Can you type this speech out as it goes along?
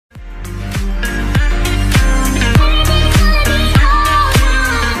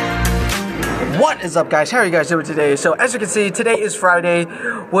is up, guys? How are you guys doing today? So as you can see, today is Friday,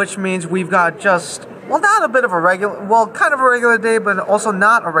 which means we've got just, well, not a bit of a regular, well, kind of a regular day, but also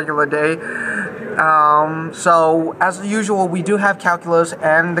not a regular day. So as usual, we do have calculus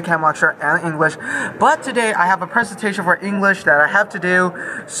and the chem lecture and English, but today I have a presentation for English that I have to do,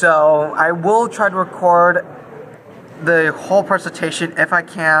 so I will try to record the whole presentation if I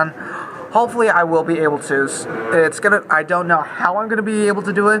can. Hopefully I will be able to. I don't know how I'm gonna be able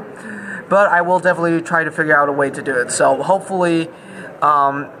to do it, but I will definitely try to figure out a way to do it. So hopefully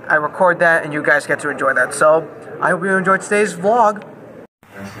I record that and you guys get to enjoy that. So I hope you enjoyed today's vlog.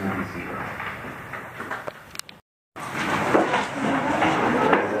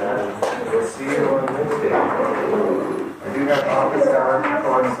 We'll see you on Wednesday. I do have office hours, of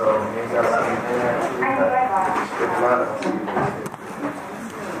course, so maybe I'll see you there actually, but if not, I'll see you Wednesday.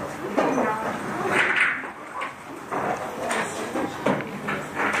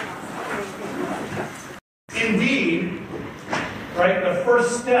 Indeed, right, the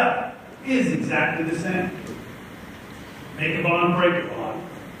first step is exactly the same. Make a bond, break a bond.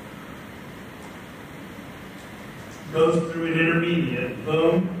 Goes through an intermediate,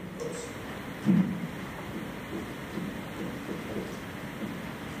 boom. Oops.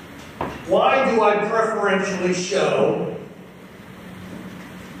 Why do I preferentially show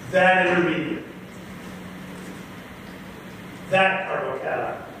that intermediate? That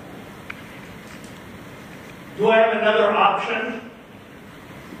carbocation. Do I have another option?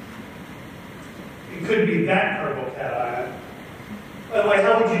 It could be that carbocation. By the way,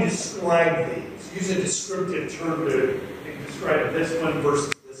 how would you describe these? Use a descriptive term to describe this one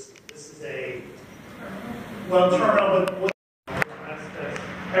versus this. This is a, well, terminal, but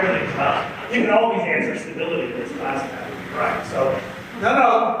everything's tough. You can always answer stability in this class, right? So,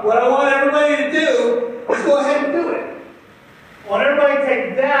 no, what I want everybody to do is go ahead and do it. I want everybody to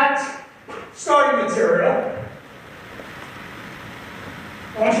take that starting material.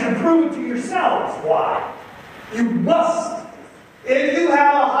 I want you to prove it to yourselves. Why? You must. If you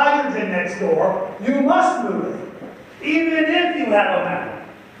have a hydrogen next door, you must move it, even if you have a metal.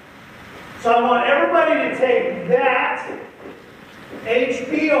 So I want everybody to take that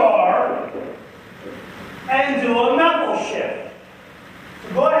HBr and do a methyl shift.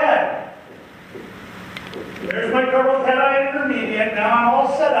 So go ahead. There's my carbocation intermediate. Now I'm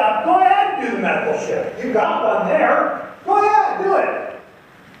all set up. Go ahead and do the methyl shift. You got one there. Go ahead, do it.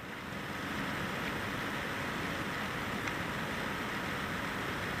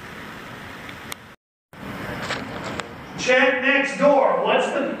 Check next door. What's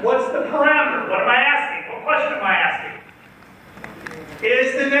the parameter? What am I asking? What question am I asking?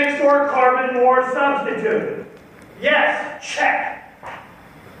 Is the next door carbon more substituted? Yes. Check.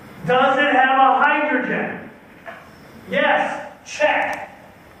 Does it have a hydrogen? Yes. Check.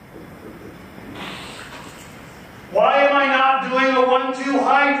 Why am I not doing a 1,2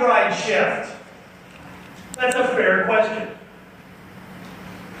 hydride shift? That's a fair question.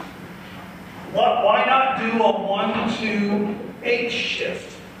 Why not do a 1,2 H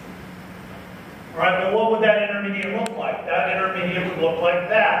shift? All right, well, what would that intermediate look like? That intermediate would look like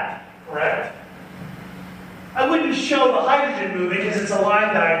that, correct? I wouldn't show the hydrogen moving because it's a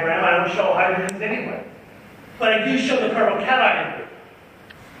line diagram. I don't show hydrogens anyway. But I do show the carbocation moving.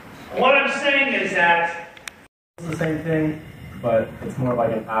 What I'm saying is that it's the same thing, but it's more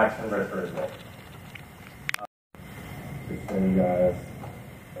like an action reversal. Just so you guys.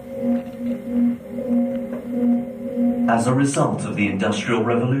 As a result of the Industrial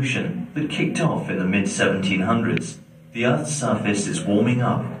Revolution that kicked off in the mid-1700s, the Earth's surface is warming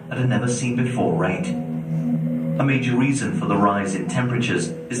up at a never-seen-before rate. A major reason for the rise in temperatures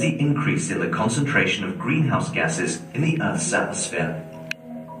is the increase in the concentration of greenhouse gases in the Earth's atmosphere.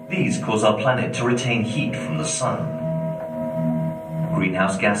 These cause our planet to retain heat from the sun.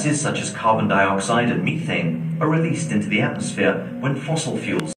 Greenhouse gases such as carbon dioxide and methane are released into the atmosphere when fossil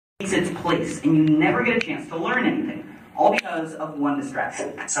fuels takes its place, and you never get a chance to learn anything, all because of one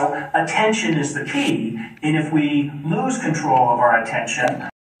distraction. So attention is the key, and if we lose control of our attention...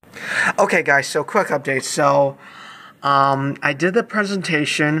 Okay guys, so quick update. So I did the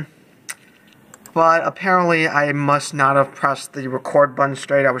presentation, but apparently I must not have pressed the record button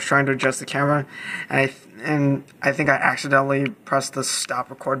straight. I was trying to adjust the camera, and I think I accidentally pressed the stop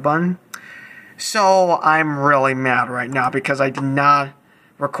record button. So I'm really mad right now because I did not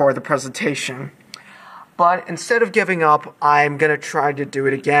record the presentation. But instead of giving up, I'm going to try to do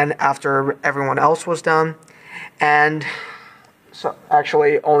it again after everyone else was done. And so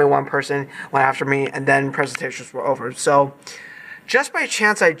actually only one person went after me, and then presentations were over. So just by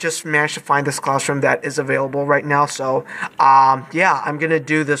chance, I just managed to find this classroom that is available right now. So yeah, I'm going to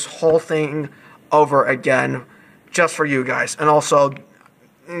do this whole thing over again just for you guys. And also,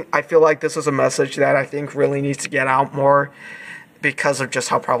 I feel like this is a message that I think really needs to get out more because of just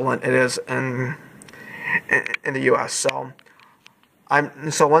how prevalent it is in the U.S. So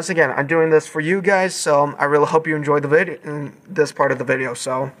once again, I'm doing this for you guys, so I really hope you enjoyed the video, this part of the video.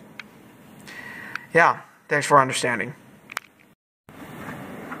 So yeah, thanks for understanding.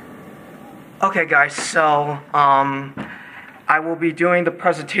 Okay guys, so I will be doing the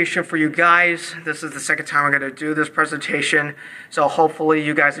presentation for you guys. This is the second time I'm going to do this presentation, so hopefully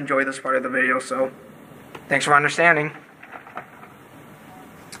you guys enjoy this part of the video. So thanks for understanding.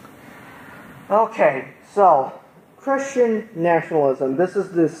 Okay, so Christian nationalism. This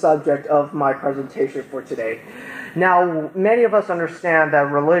is the subject of my presentation for today. Now, many of us understand that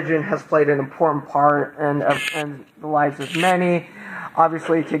religion has played an important part in the lives of many.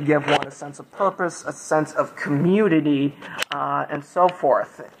 Obviously, it can give one a sense of purpose, a sense of community, and so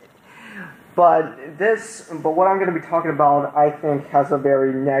forth. But what I'm going to be talking about, I think, has a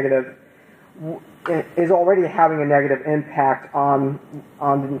very negative, is already having a negative impact on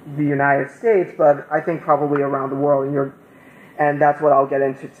the United States, but I think probably around the world, and that's what I'll get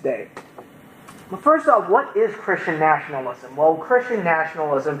into today. But first off, what is Christian nationalism? Well, Christian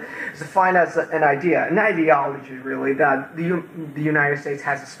nationalism is defined as an idea, an ideology really, that the United States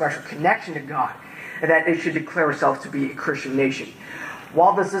has a special connection to God, and that it should declare itself to be a Christian nation.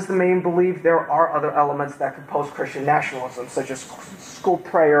 While this is the main belief, there are other elements that compose Christian nationalism, such as school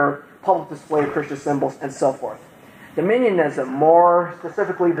prayer, public display of Christian symbols, and so forth. Dominionism, more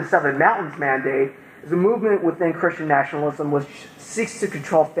specifically the Seven Mountains Mandate, is a movement within Christian nationalism which seeks to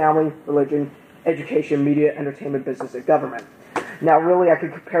control family, religion, education, media, entertainment, business, and government. Now, really, I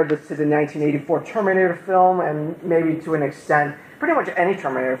could compare this to the 1984 Terminator film, and maybe to an extent, pretty much any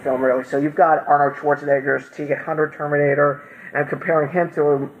Terminator film, really. So you've got Arnold Schwarzenegger's T-800 Terminator, and I'm comparing him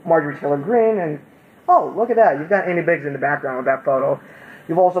to Marjorie Taylor Greene, and oh, look at that, you've got Andy Biggs in the background of that photo.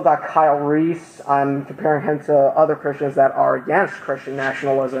 You've also got Kyle Reese. I'm comparing him to other Christians that are against Christian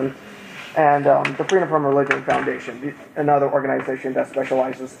nationalism, and the Freedom from Religion Foundation, another organization that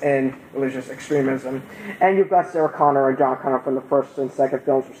specializes in religious extremism. And you've got Sarah Connor and John Connor from the first and second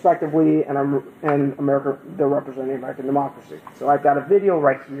films, respectively, and America, they're representing American democracy. So I've got a video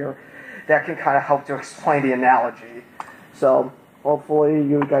right here that can kind of help to explain the analogy. So hopefully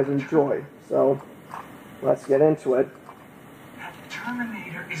you guys enjoy. So let's get into it. That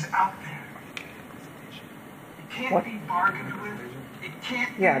Terminator is out there. It can't be bargained with. It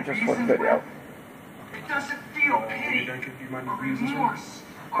can't be just for the video. It doesn't feel pity or remorse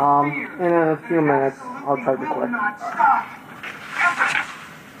or fear. In a few minutes, I'll try to will click. not stop. Ever.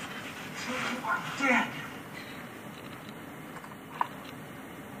 Till you are dead.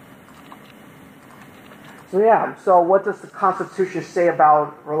 So what does the Constitution say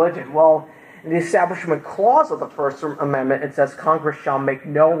about religion? Well, in the Establishment Clause of the First Amendment, it says Congress shall make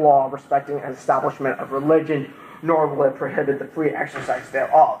no law respecting an establishment of religion, nor will it prohibit the free exercise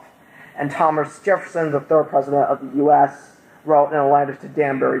thereof. And Thomas Jefferson, the third president of the U.S., wrote in a letter to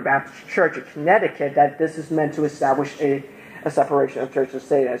Danbury Baptist Church in Connecticut that this is meant to establish a separation of church and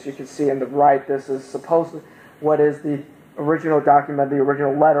state. As you can see on the right, this is supposedly what is the original document, the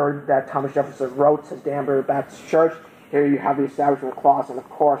original letter that Thomas Jefferson wrote to Danbury Baptist Church. Here you have the Establishment Clause, and of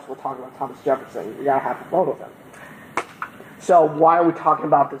course we're talking about Thomas Jefferson. You gotta have to vote with him. So why are we talking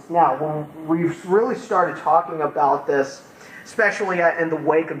about this now? Well, we've really started talking about this, especially in the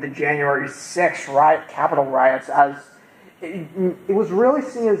wake of the January 6th Capitol riots, as it was really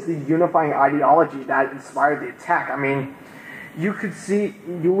seen as the unifying ideology that inspired the attack. I mean, you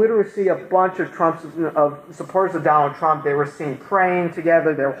literally see a bunch of supporters of Donald Trump. They were seen praying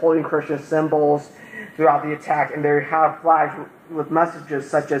together. They were holding Christian symbols throughout the attack, and they have flags with messages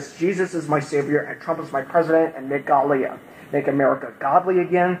such as "Jesus is my savior" and "Trump is my president" and "Make America godly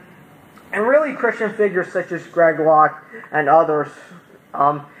again." And really, Christian figures such as Greg Locke and others,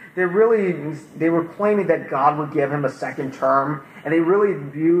 they were claiming that God would give him a second term, and they really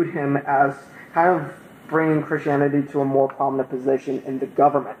viewed him as kind of bringing Christianity to a more prominent position in the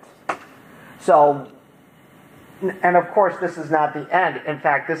government. So, and of course, this is not the end. In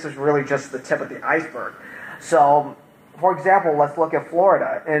fact, this is really just the tip of the iceberg. So, for example, let's look at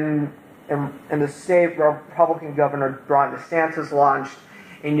Florida. In the state, Republican Governor Ron DeSantis launched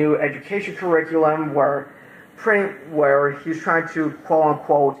a new education curriculum where he's trying to,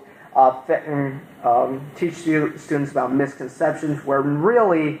 quote-unquote, teach students about misconceptions, where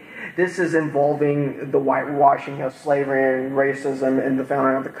really this is involving the whitewashing of slavery and racism in the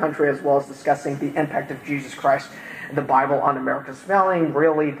founding of the country, as well as discussing the impact of Jesus Christ and the Bible on America's founding.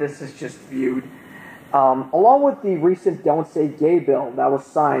 Really, this is just viewed along with the recent Don't Say Gay bill that was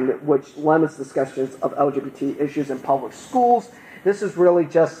signed, which limits discussions of LGBT issues in public schools. This is really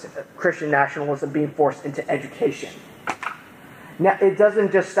just Christian nationalism being forced into education. Now, it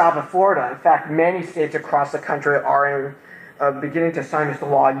doesn't just stop in Florida. In fact, many states across the country are beginning to sign into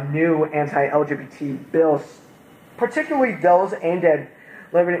law new anti-LGBT bills, particularly those aimed at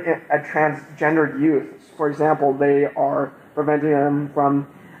limiting transgender youth. For example, they are preventing them from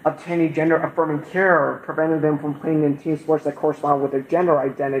obtaining gender-affirming care, preventing them from playing in team sports that correspond with their gender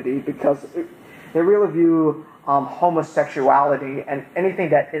identity, because they really view homosexuality and anything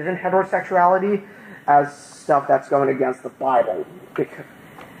that isn't heterosexuality as stuff that's going against the Bible.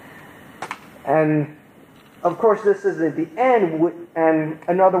 And of course, this is at the end, and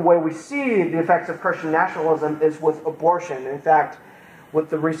another way we see the effects of Christian nationalism is with abortion. In fact, with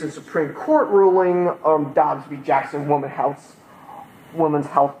the recent Supreme Court ruling, Dobbs v. Jackson Women's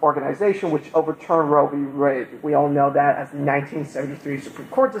Health Organization, which overturned Roe v. Wade. We all know that as the 1973 Supreme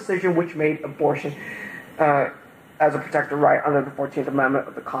Court decision, which made abortion as a protected right under the 14th Amendment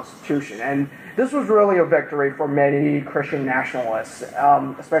of the Constitution. And this was really a victory for many Christian nationalists,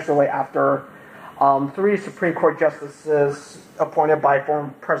 especially after 3 Supreme Court justices appointed by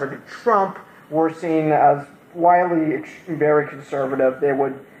former President Trump were seen as widely very conservative. They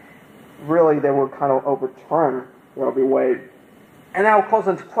would kind of overturn Roe v. Wade. And that calls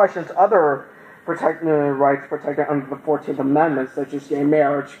into question other rights protected under the 14th Amendment, such as gay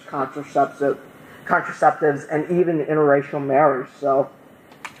marriage, contraceptives, and even interracial marriage.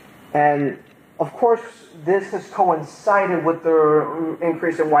 And of course, this has coincided with the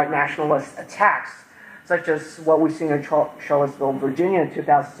increase in white nationalist attacks, such as what we've seen in Charlottesville, Virginia in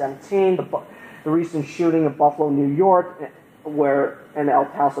 2017, the recent shooting in Buffalo, New York, and El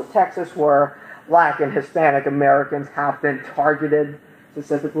Paso, Texas, where Black and Hispanic Americans have been targeted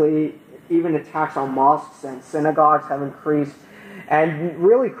specifically. Even attacks on mosques and synagogues have increased. And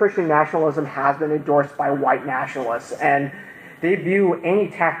really, Christian nationalism has been endorsed by white nationalists. And they view any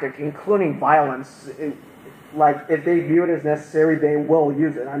tactic, including violence, like if they view it as necessary, they will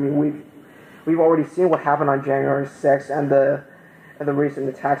use it. I mean, we've already seen what happened on January 6th and the recent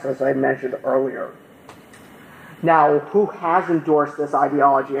attacks, as I mentioned earlier. Now, who has endorsed this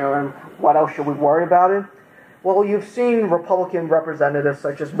ideology, and what else should we worry about it? Well, you've seen Republican representatives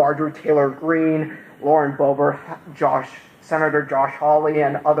such as Marjorie Taylor Greene, Lauren Boebert, Senator Josh Hawley,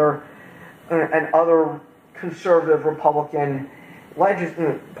 and other conservative Republican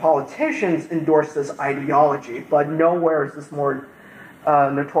politicians endorse this ideology. But nowhere is this more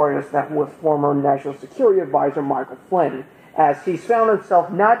notorious than with former National Security Advisor Michael Flynn, as he's found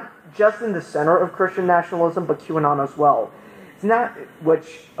himself not just in the center of Christian nationalism, but QAnon as well. It's not,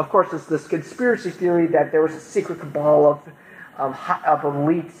 which of course is this conspiracy theory that there was a secret cabal of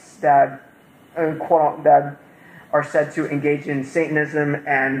elites that that are said to engage in Satanism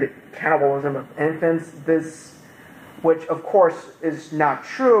and cannibalism of infants. This, which of course is not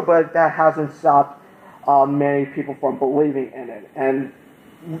true, but that hasn't stopped many people from believing in it. And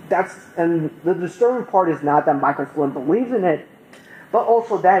the disturbing part is not that Michael Flynn believes in it, but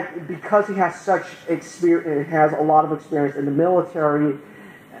also that because he has such experience, has a lot of experience in the military,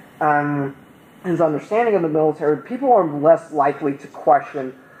 his understanding of the military, people are less likely to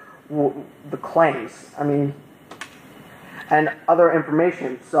question the claims. I mean, and other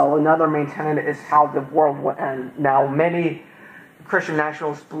information. So another main tenet is how the world will end. Now, many Christian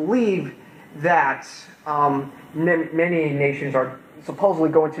nationalists believe that many nations are supposedly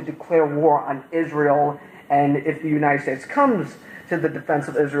going to declare war on Israel, and if the United States comes to the defense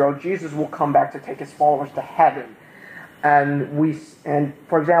of Israel, Jesus will come back to take his followers to heaven. And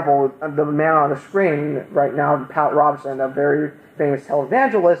for example, the man on the screen right now, Pat Robertson, a very famous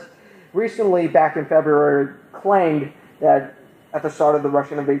televangelist, recently back in February claimed that at the start of the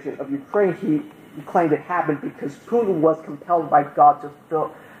Russian invasion of Ukraine, he claimed it happened because Putin was compelled by God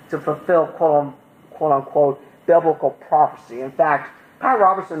to fulfill quote unquote biblical prophecy. In fact, Pat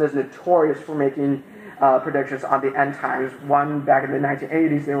Robertson is notorious for making predictions on the end times. One back in the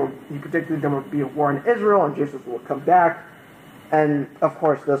 1980s, he predicted there would be a war in Israel and Jesus would come back. And of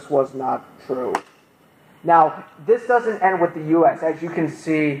course, this was not true. Now, this doesn't end with the U.S. As you can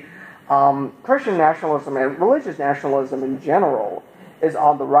see, Christian nationalism and religious nationalism in general is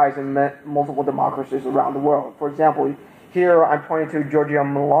on the rise in multiple democracies around the world. For example, here I'm pointing to Giorgia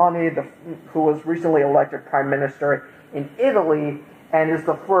Meloni, who was recently elected prime minister in Italy and is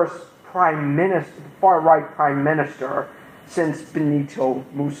the first far-right prime minister since Benito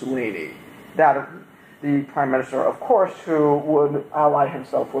Mussolini. The prime minister, of course, who would ally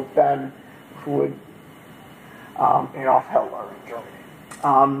himself with Ben, who would Adolf Hitler in Germany.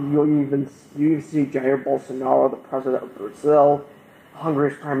 You see Jair Bolsonaro, the president of Brazil,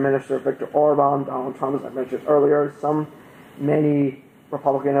 Hungary's Prime Minister Viktor Orban, Donald Trump, as I mentioned earlier, many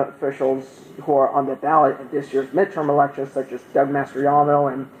Republican officials who are on the ballot in this year's midterm elections, such as Doug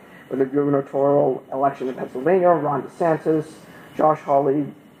Mastriano, and for the gubernatorial election in Pennsylvania, Ron DeSantis, Josh Hawley,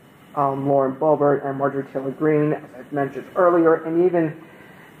 Lauren Boebert, and Marjorie Taylor Greene, as I mentioned earlier, and even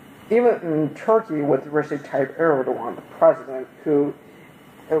in Turkey with Recep Tayyip Erdogan, the president, who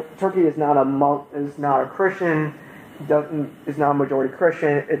Turkey is not a Christian, is not a majority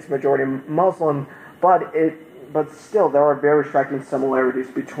Christian, it's majority Muslim, but still there are very striking similarities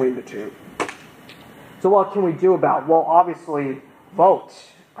between the two. So what can we do about it? Well, obviously, vote.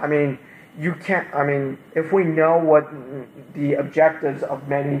 If we know what the objectives of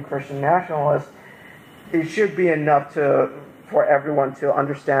many Christian nationalists, it should be enough for everyone to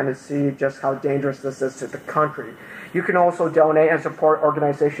understand and see just how dangerous this is to the country. You can also donate and support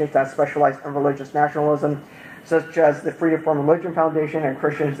organizations that specialize in religious nationalism, such as the Freedom from Religion Foundation and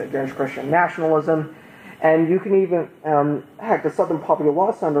Christians Against Christian Nationalism. And you can even, the Southern Poverty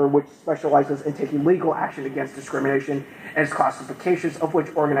Law Center, which specializes in taking legal action against discrimination and its classifications, of which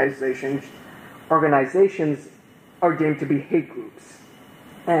organizations are deemed to be hate groups.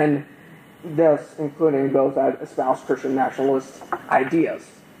 And this including those that espouse Christian nationalist ideas.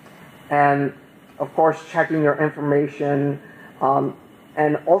 And of course, checking your information,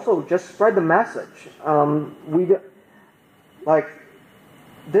 and also just spread the message.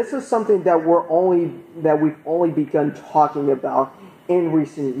 This is something that we've only begun talking about in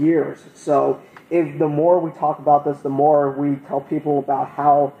recent years. So if the more we talk about this, the more we tell people about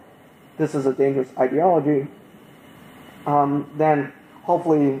how this is a dangerous ideology, then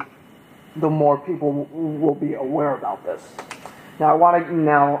hopefully the more people will be aware about this.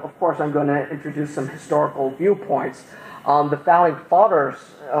 Now, of course, I'm going to introduce some historical viewpoints. The founding fathers,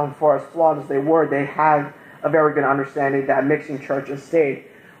 for as flawed as they were, they had a very good understanding that mixing church and state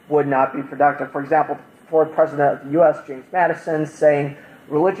would not be productive. For example, former President of the U.S., James Madison, saying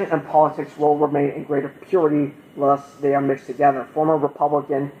religion and politics will remain in greater purity unless they are mixed together. Former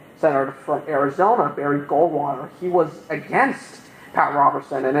Republican Senator from Arizona, Barry Goldwater, he was against Pat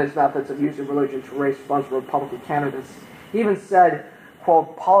Robertson and his methods of using religion to raise funds for Republican candidates. He even said,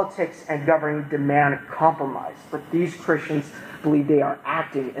 quote, politics and governing demand compromise, but these Christians believe they are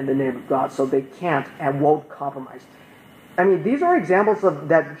acting in the name of God, so they can't and won't compromise. These are examples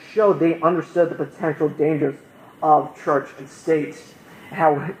that show they understood the potential dangers of church and state,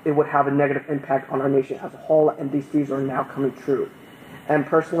 how it would have a negative impact on our nation as a whole, and these views are now coming true. And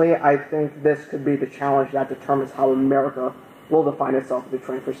personally, I think this could be the challenge that determines how America will define itself in the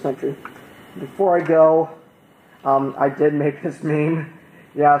 21st century. Before I go, I did make this meme.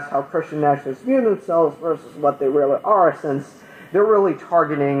 Yes, how Christian nationalists view themselves versus what they really are, since they're really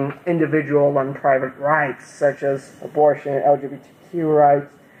targeting individual and private rights, such as abortion, LGBTQ rights,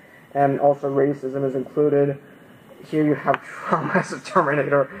 and also racism is included. Here you have Trump as a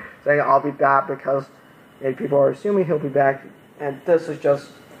Terminator saying, I'll be back, because people are assuming he'll be back, and this is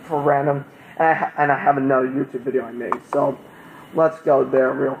just for random. And I have another YouTube video I made, so let's go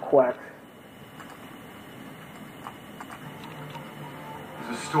there real quick.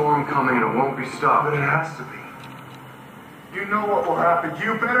 There's a storm coming and it won't be stopped. But it has to be. You know what will happen.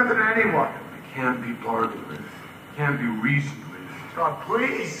 You better than anyone. It can't be bargained with. It can't be reasoned with. God,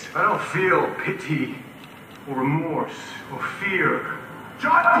 please. I don't feel pity or remorse or fear.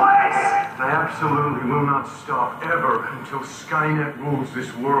 John, please! I absolutely will not stop ever until Skynet rules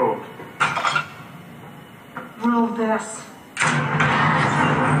this world. Rule this.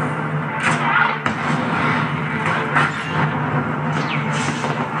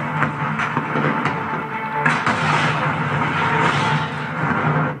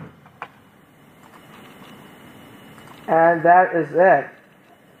 And that is it.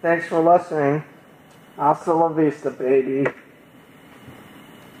 Thanks for listening. Hasta la vista, baby.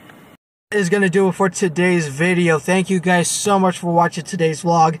 Is going to do it for today's video. Thank you guys so much for watching today's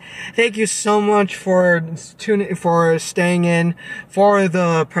vlog. Thank you so much for staying in for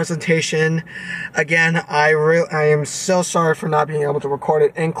the presentation. Again, I am so sorry for not being able to record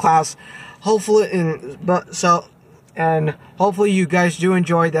it in class. Hopefully you guys do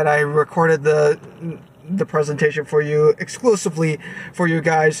enjoy that I recorded the presentation for you, exclusively for you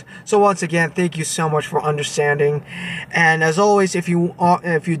guys. So once again, thank you so much for understanding. And as always, if you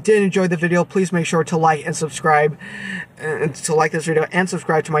did enjoy the video, please make sure to like and subscribe. to like this video and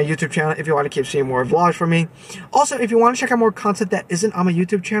subscribe to my YouTube channel if you want to keep seeing more vlogs from me. Also, if you want to check out more content that isn't on my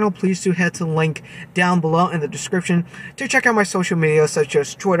YouTube channel, please do head to the link down below in the description to check out my social media such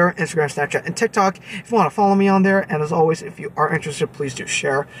as Twitter, Instagram, Snapchat, and TikTok if you want to follow me on there. And as always, if you are interested, please do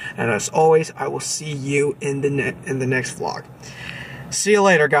share. And as always, I will see you in the next vlog. See you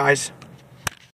later, guys.